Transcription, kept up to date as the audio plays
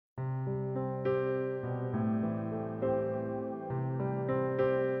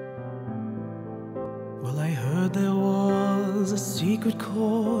heard there was a secret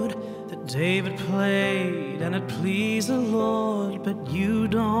chord that David played and it pleased the Lord. But you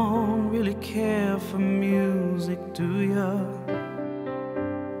don't really care for music, do ya?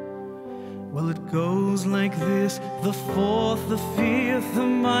 Well, it goes like this: the fourth, the fifth, the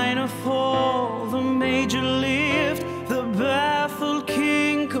minor fall, the major lift, the baffled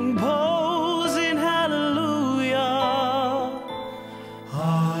king composing hallelujah.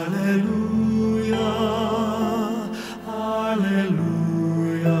 Hallelujah, hallelujah,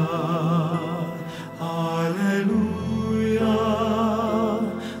 hallelujah,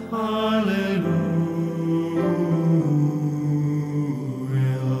 hallelujah.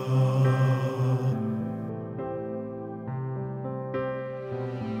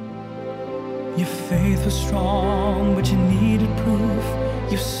 Your faith was strong, but you needed proof.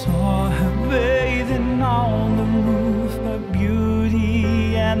 You saw her bathing on the roof. Her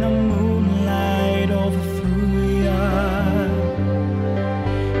beauty and the moonlight overthrew ya.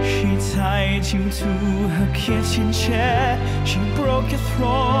 She tied you to her kitchen chair. She broke your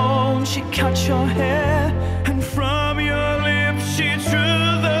throne, she cut your hair, and from your lips she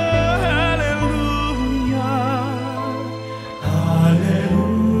drew the hallelujah. Hallelujah,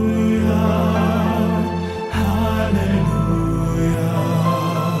 hallelujah,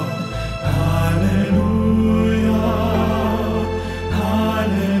 hallelujah,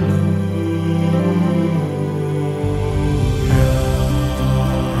 hallelujah.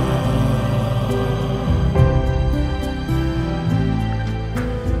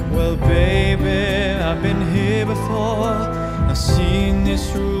 Well, baby, I've been here before. I've seen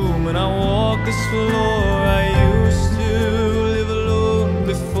this room and I walk this floor. I used to live alone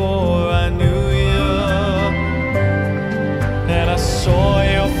before I knew you, and I saw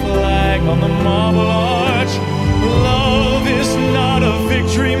your flag on the marble arch. Love is not a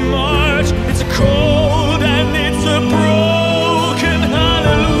victory march, it's a cold and it's a broken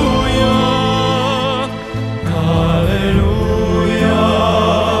hallelujah. Hallelujah,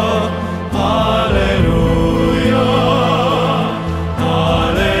 hallelujah,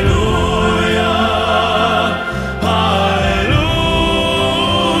 hallelujah,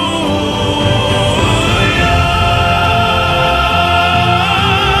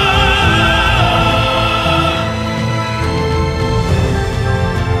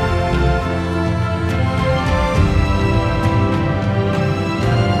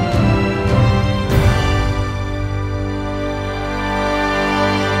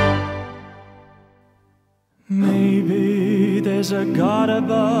 maybe there's a God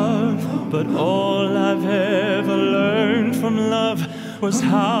above, but all I've ever learned from love was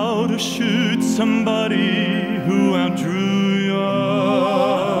how to shoot somebody who outdrew you.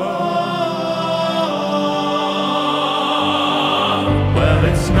 Well,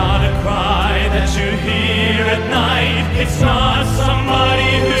 it's not a cry that you hear at night. It's not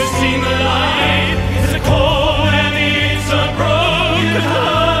somebody who's seen the light. It's a cold and it's a broken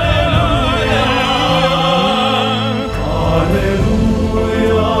hallelujah. Hallelujah,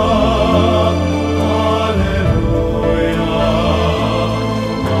 hallelujah,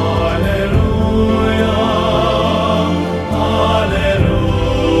 hallelujah,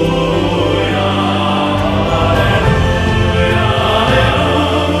 hallelujah.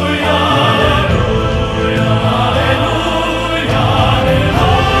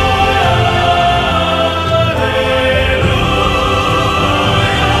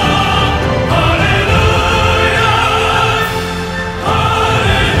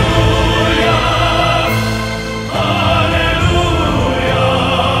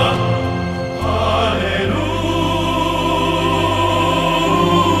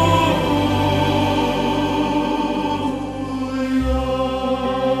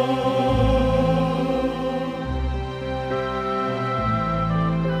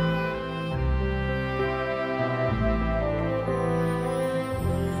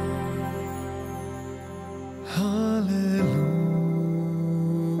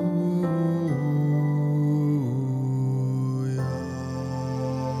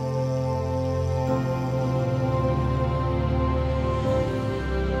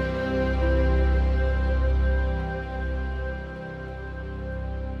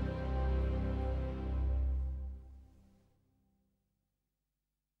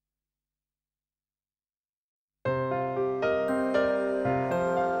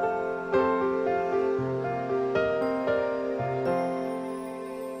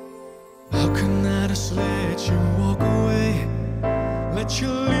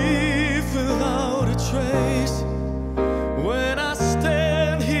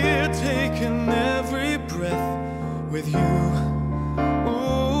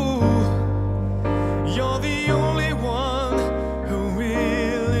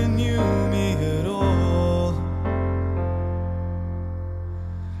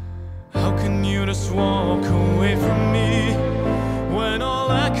 How can you just walk away from me when all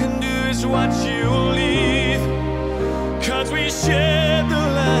I can do is watch you leave? 'Cause we shared the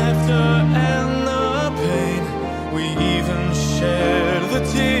laughter and the pain, we even shared the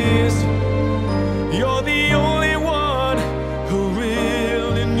tears. You're the only one who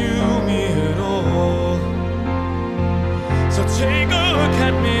really knew me at all. So take a look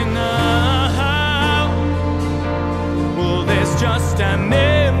at me now. Well, there's just an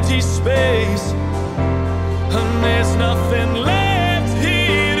empty space, and there's nothing left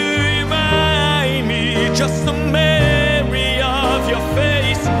here to remind me. Just the memory of your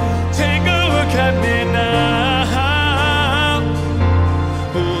face. Take a look at me now.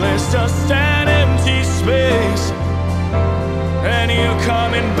 Well, there's just an empty space, and you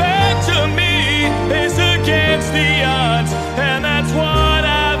coming back to me is against the odds, and that's what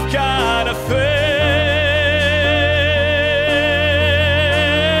I've gotta face.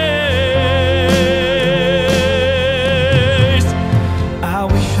 I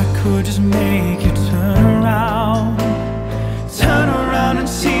wish I could just make you turn around and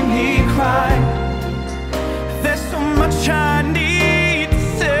see me cry. There's so much I need to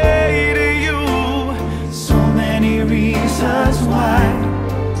say to you, so many reasons why.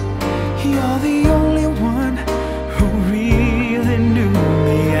 You're the only one who really knew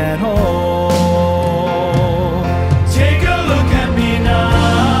me at all. Take a look at me now.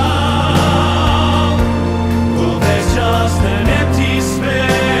 Well, there's just an empty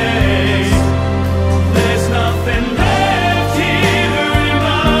space. There's nothing left here to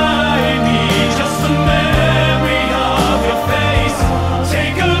remind me. Just the memory of your face.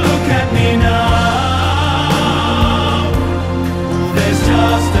 Take a look at me now. There's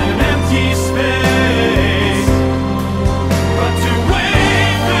just an empty space. But to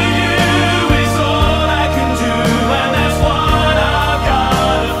wait for you is all I can do, and that's what I've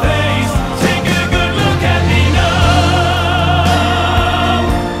gotta face. Take a good look at me now,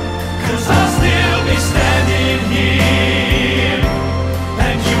 'cause I'll still be standing here,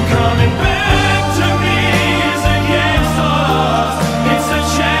 and you coming back to me is against all odds. It's a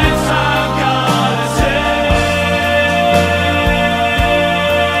chance I've gotta take.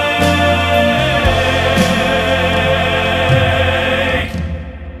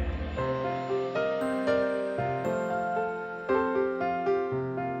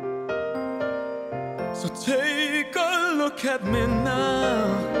 So take a look at me now.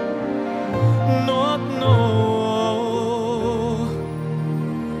 Not no.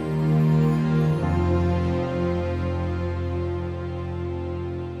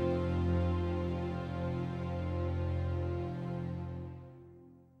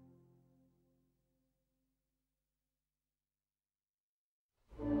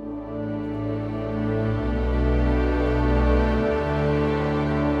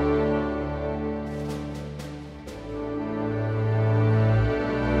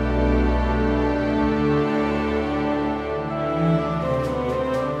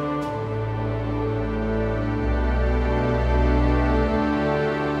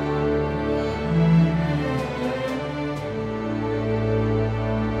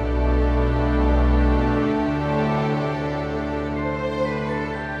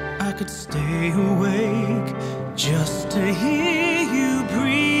 I could stay awake just to hear you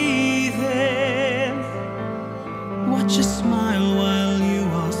breathing, watch you smile while you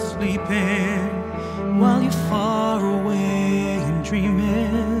are sleeping, while you're far away and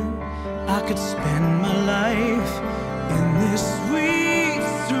dreaming. I could spend my life in this sweet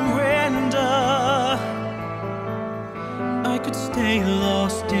surrender. I could stay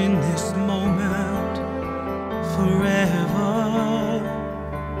lost in this moment forever.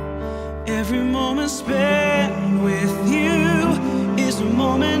 Every moment spent with you is a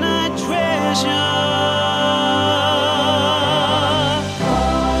moment I treasure.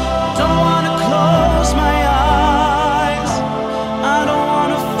 Don't wanna close my eyes, I don't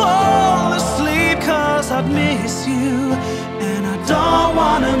wanna fall asleep, 'cause I'd miss you, and I don't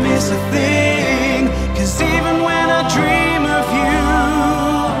wanna miss a thing. 'Cause even when I dream of you,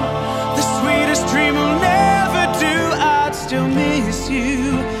 the sweetest dream will never do, I'd still miss you,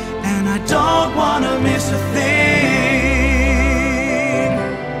 and I don't wanna miss a thing.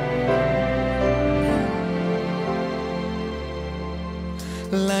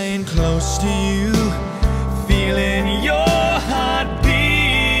 Lying close to you, feeling your heart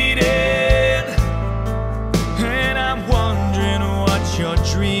beating, and I'm wondering what you're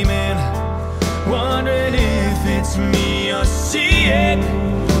dreaming, wondering if it's me you're seeing.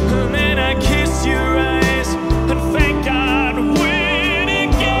 And then I kiss your eyes and thank God we're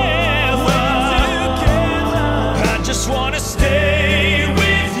together. I just wanna stay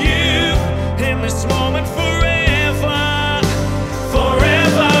with you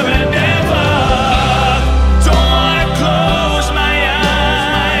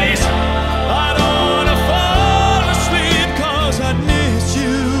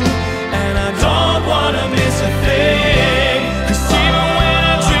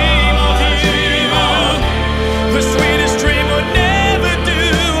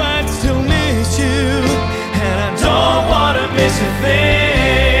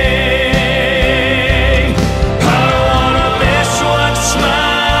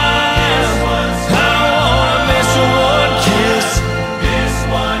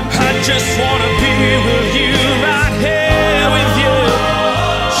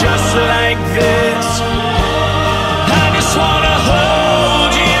like this.